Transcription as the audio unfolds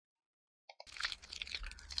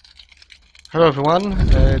Hello everyone,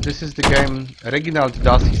 this is the game Reginald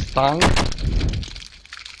Does His Thang,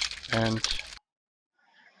 and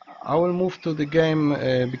I will move to the game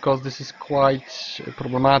because this is quite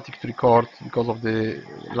problematic to record because of the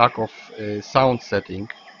lack of sound setting.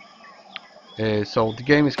 So the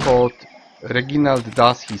game is called Reginald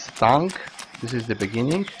Does His Thang. This is the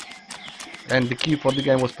beginning, and the key for the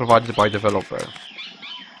game was provided by developer.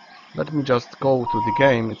 Let me just go to the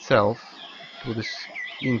game itself, to this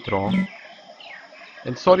intro.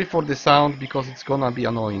 And sorry for the sound because it's gonna be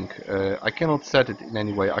annoying. I cannot set it in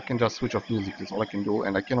any way. I can just switch off music, that's all I can do,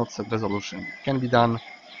 and I cannot set resolution. It can be done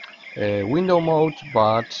window mode,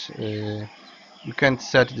 but you can't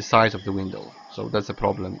set the size of the window, so that's a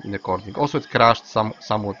problem in recording. Also, it crashed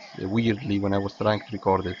somewhat weirdly when I was trying to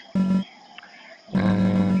record it.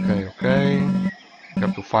 Okay. You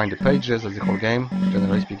have to find the pages as the whole game,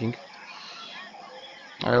 generally speaking.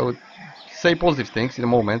 I would say positive things in a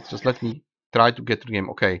moment. Just let me try to get to the game.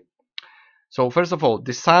 Okay, so first of all,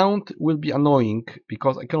 the sound will be annoying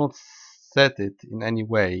because I cannot set it in any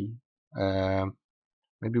way.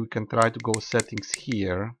 Maybe we can try to go settings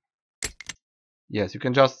here. Yes, you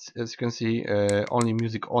can just, as you can see, only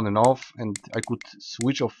music on and off, and I could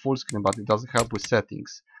switch off full screen, but it doesn't help with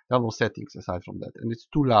settings. There are no settings aside from that, and it's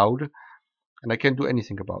too loud, and I can't do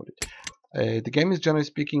anything about it. The game is, generally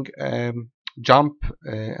speaking, jump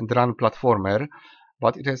and run platformer,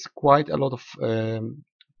 but it has quite a lot of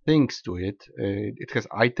things to it. It has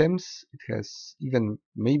items, it has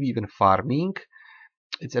maybe even farming.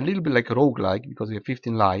 It's a little bit like a roguelike because you have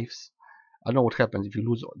 15 lives. I don't know what happens if you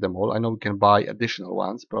lose them all. I know you can buy additional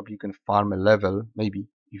ones. Probably you can farm a level, maybe,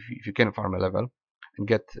 if you can farm a level, and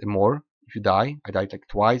get more if you die. I died like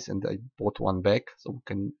twice and I bought one back, so we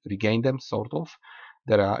can regain them, sort of.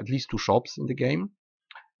 There are at least 2 shops in the game,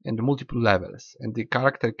 and multiple levels. And the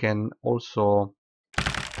character can also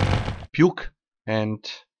puke, and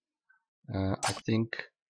I think,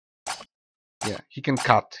 yeah, he can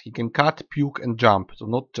cut, puke, and jump. So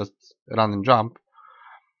not just run and jump,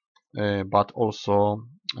 but also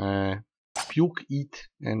puke, eat,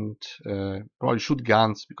 and probably shoot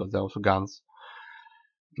guns, because there are also guns.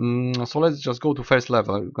 So let's just go to first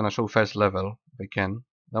level. We're gonna show first level if I can.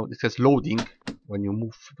 Now it says loading when you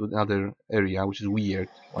move to another area, which is weird.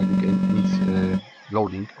 Why the game needs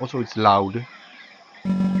loading. Also, it's loud.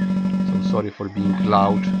 So sorry for being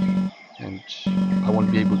loud, and I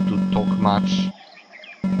won't be able to talk much.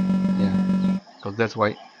 Yeah, because that's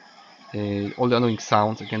why all the annoying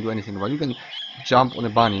sounds I can't do anything about. You can jump on a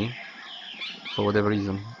bunny for whatever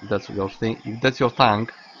reason. If that's your thing. If that's your thing,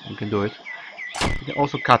 you can do it. You can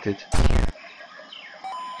also cut it.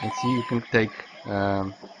 And see, you can take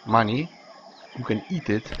money. You can eat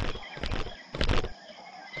it,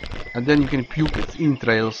 and then you can puke its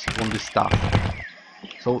entrails on the stuff.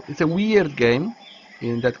 So it's a weird game.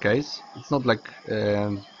 In that case, it's not like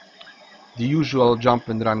the usual jump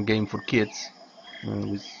and run game for kids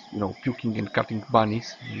with, you know, puking and cutting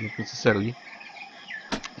bunnies, not necessarily.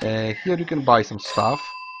 Here you can buy some stuff,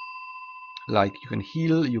 like you can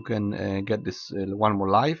heal, you can get this one more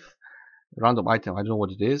life, random item, I don't know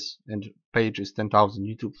what it is, and page is 10,000. You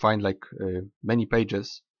need to find like many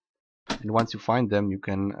pages, and once you find them you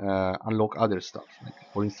can unlock other stuff. Like,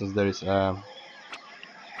 for instance, there is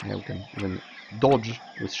yeah, we can even dodge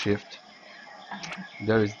with shift.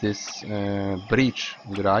 There is this breach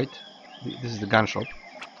on the right. This is the gun shop,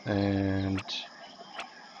 and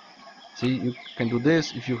see, you can do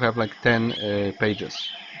this if you have like 10 pages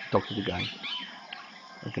to talk to the guy.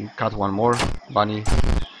 I can cut one more bunny.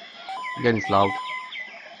 Again, it's loud.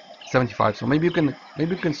 75. So maybe you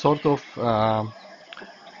can sort of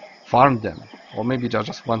farm them, or maybe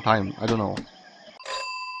just one time. I don't know.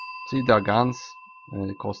 See, there are guns.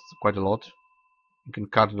 It costs quite a lot. You can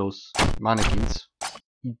cut those mannequins,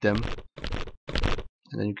 eat them,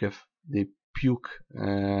 and then you have the puke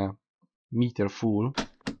meter full,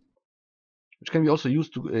 which can be also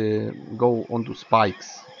used to go onto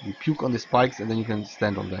spikes. You puke on the spikes and then you can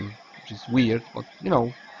stand on them, which is weird, but you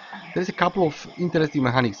know, there's a couple of interesting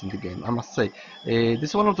mechanics in the game, I must say.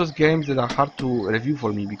 This is one of those games that are hard to review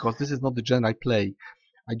for me because this is not the genre I play.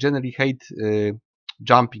 I generally hate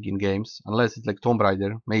jumping in games, unless it's like Tomb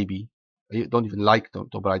Raider, maybe. I don't even like Tomb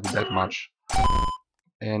Raider that much.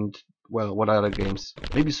 And, well, what other games?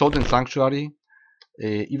 Maybe Sword and Sanctuary.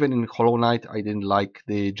 Even in Hollow Knight, I didn't like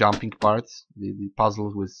the jumping parts, the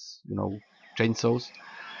puzzles with, you know, chainsaws.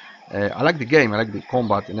 I like the game, I like the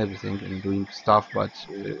combat and everything, and doing stuff, but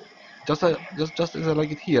just as I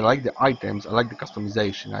like it here, I like the items, I like the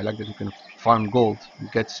customization, I like that you can farm gold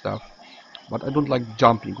and get stuff, but I don't like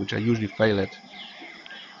jumping, which I usually fail at.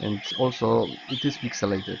 and also it is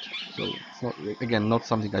pixelated, so it's not, again, not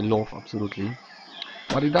something I love absolutely,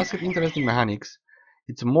 but it does have interesting mechanics.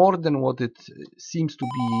 It's more than what it seems to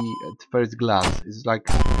be at first glance. It's like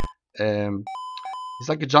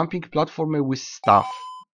a jumping platformer with stuff,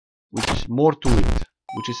 which is more to it,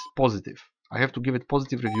 which is positive. I have to give it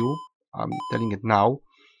positive review. I'm telling it now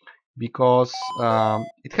because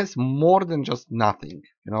it has more than just nothing.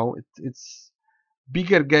 You know, it's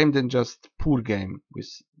bigger game than just poor game with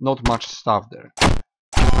not much stuff there.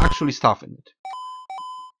 Actually, stuff in it.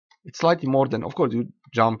 It's slightly more than, of course, you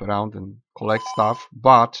jump around and collect stuff,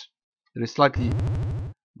 but there is slightly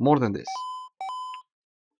more than this.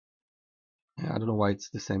 Yeah, I don't know why it's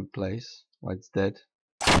the same place. Why it's dead.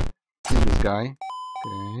 Kill this guy.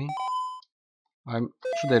 Okay.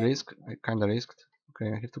 Should I risk? I kinda risked.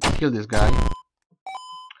 Okay, I have to kill this guy.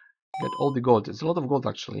 Get all the gold. It's a lot of gold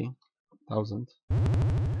actually. 1,000.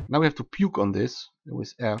 Now we have to puke on this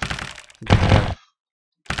with F. F.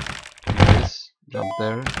 This. Jump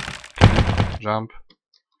there. Jump.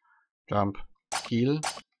 Jump. Kill.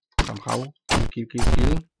 Somehow. Kill.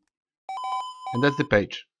 And that's the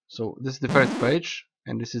page. So this is the first page,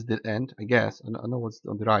 and this is the end, I guess. I know what's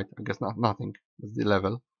on the right. I guess nothing. That's the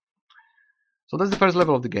level. So that's the first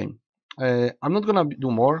level of the game. I'm not gonna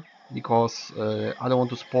do more because I don't want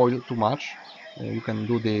to spoil too much. You can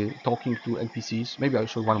do the talking to NPCs. Maybe I'll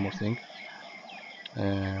show one more thing.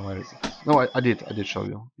 Where is it? No, I did show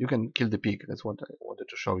you. You can kill the pig. That's what I wanted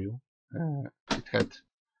to show you. It had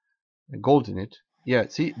gold in it. Yeah,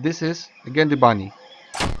 see, this is again the bunny.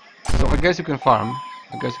 So I guess you can farm.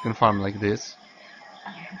 I guess you can farm like this.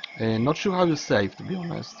 Not sure how you save, to be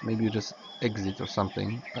honest. Maybe you just exit or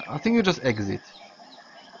something. I think you just exit.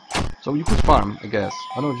 So you could farm, I guess.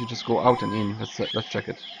 I don't know if you just go out and in. Let's check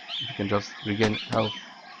it. If you can just regain health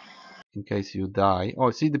in case you die.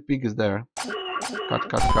 Oh, see, the pig is there.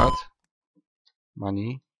 Cut.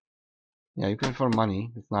 Money. Yeah, you can farm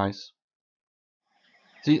money. That's nice.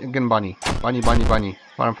 See, again, bunny. Bunny.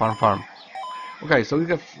 Farm. Okay, so you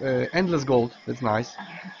have endless gold. That's nice.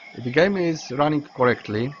 The game is running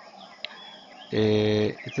correctly.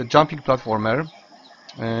 It's a jumping platformer.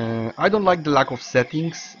 I don't like the lack of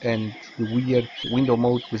settings and the weird window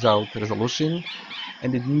mode without resolution,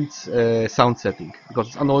 and it needs sound setting because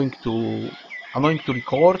it's annoying to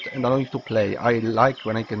record and annoying to play. I like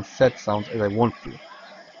when I can set sounds as I want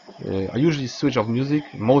to. I usually switch off music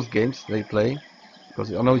in most games they play because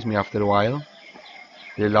it annoys me after a while.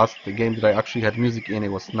 The last game that I actually had music in, it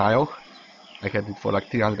was Nioh. I had it for like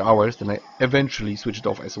 300 hours, then I eventually switched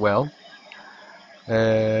off as well.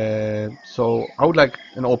 So I would like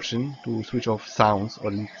an option to switch off sounds,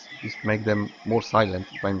 or at least make them more silent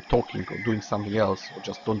if I'm talking or doing something else, or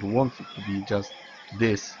just don't want it to be just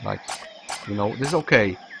this, like, you know, this is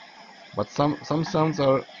okay, but some sounds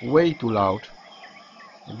are way too loud.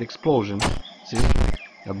 Like the explosion, see?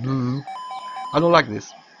 I don't like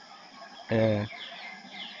this.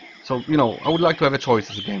 So, you know, I would like to have a choice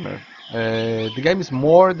as a gamer. The game is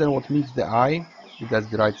more than what meets the eye, if that's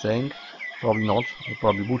the right saying. Probably not. I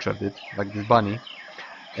probably butchered it, like this bunny.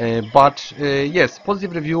 But yes,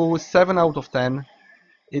 positive review, 7 out of 10.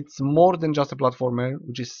 It's more than just a platformer,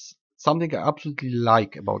 which is something I absolutely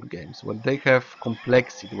like about games. When they have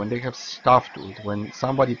complexity, when they have stuff to it, when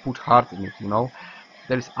somebody put heart in it, you know.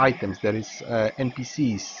 There is items, there is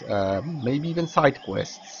NPCs, maybe even side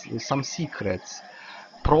quests, some secrets.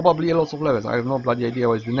 Probably a lot of levels. I have no bloody idea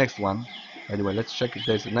where is the next one. By the way, let's check if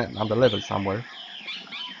there's another level somewhere.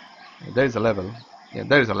 There is a level. Yeah,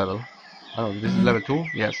 there is a level. I don't know, this is level 2?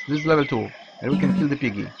 Yes, this is level 2. And we can kill the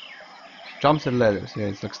piggy. Jumps and ladders. Yeah,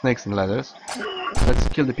 it's like snakes and ladders. Let's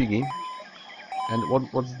kill the piggy. And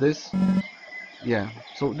what's this? Yeah,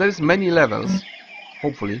 so there's many levels,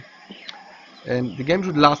 hopefully. And the game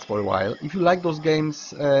should last for a while. If you like those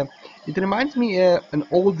games, it reminds me an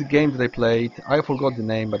old game that I played. I forgot the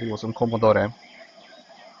name, but it was on Commodore.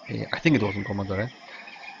 I think it was on Commodore.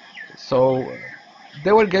 So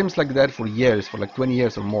there were games like that for years, for like 20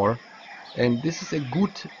 years or more. And this is a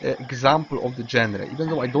good example of the genre. Even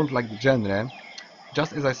though I don't like the genre,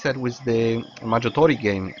 just as I said with the Majotori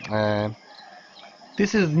game,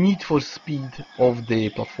 this is Need for Speed of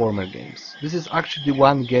the platformer games. This is actually the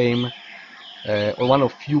one game or one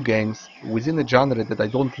of few games within a genre that I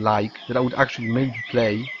don't like, that I would actually maybe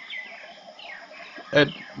play,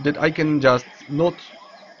 and that I can just not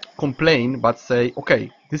complain but say,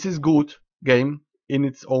 okay, this is good game in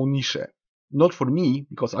its own niche. Not for me,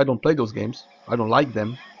 because I don't play those games, I don't like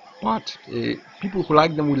them, but people who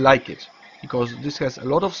like them will like it, because this has a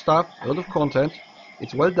lot of stuff, a lot of content,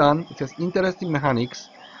 it's well done, it has interesting mechanics,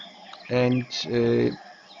 and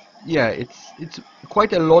yeah, it's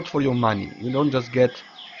quite a lot for your money. You don't just get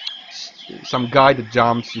some guy that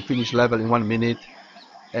jumps, you finish level in 1 minute,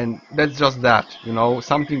 and that's just that. You know,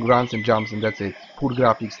 something runs and jumps, and that's it. Poor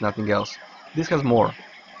graphics, nothing else. This has more.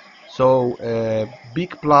 So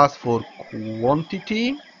big plus for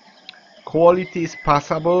quantity. Quality is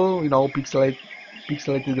passable. You know, pixelated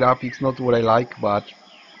graphics, not what I like, but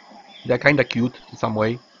they're kind of cute in some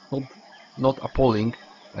way. Not appalling,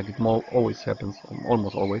 like it always happens,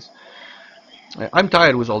 almost always. I'm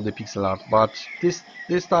tired with all the pixel art, but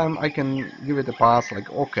this time I can give it a pass. Like,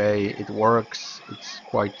 okay, it works. It's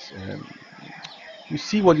quite. You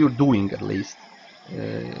see what you're doing at least.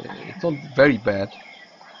 It's not very bad.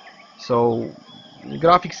 So the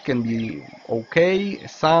graphics can be okay.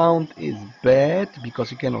 Sound is bad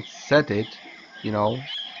because you cannot set it. You know,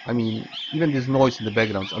 I mean, even this noise in the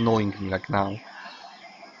background is annoying me. Like now,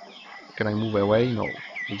 can I move away? No,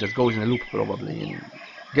 it just goes in a loop probably and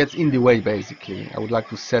gets in the way basically. I would like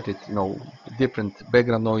to set it, you know, different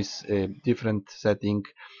background noise, different setting,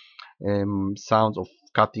 sounds of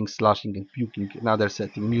cutting, slashing, and puking, another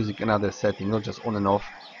setting, music, another setting, not just on and off.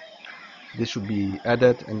 This should be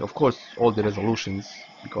added, and of course all the resolutions,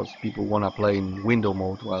 because people wanna play in window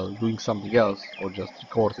mode while doing something else, or just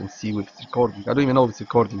record and see if it's recording. I don't even know if it's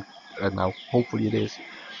recording right now. Hopefully it is.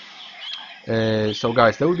 So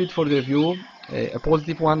guys, that will be it for the review. A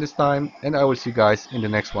positive one this time, and I will see you guys in the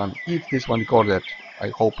next one. If this one recorded, I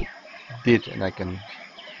hope it did, and I can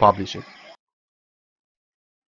publish it.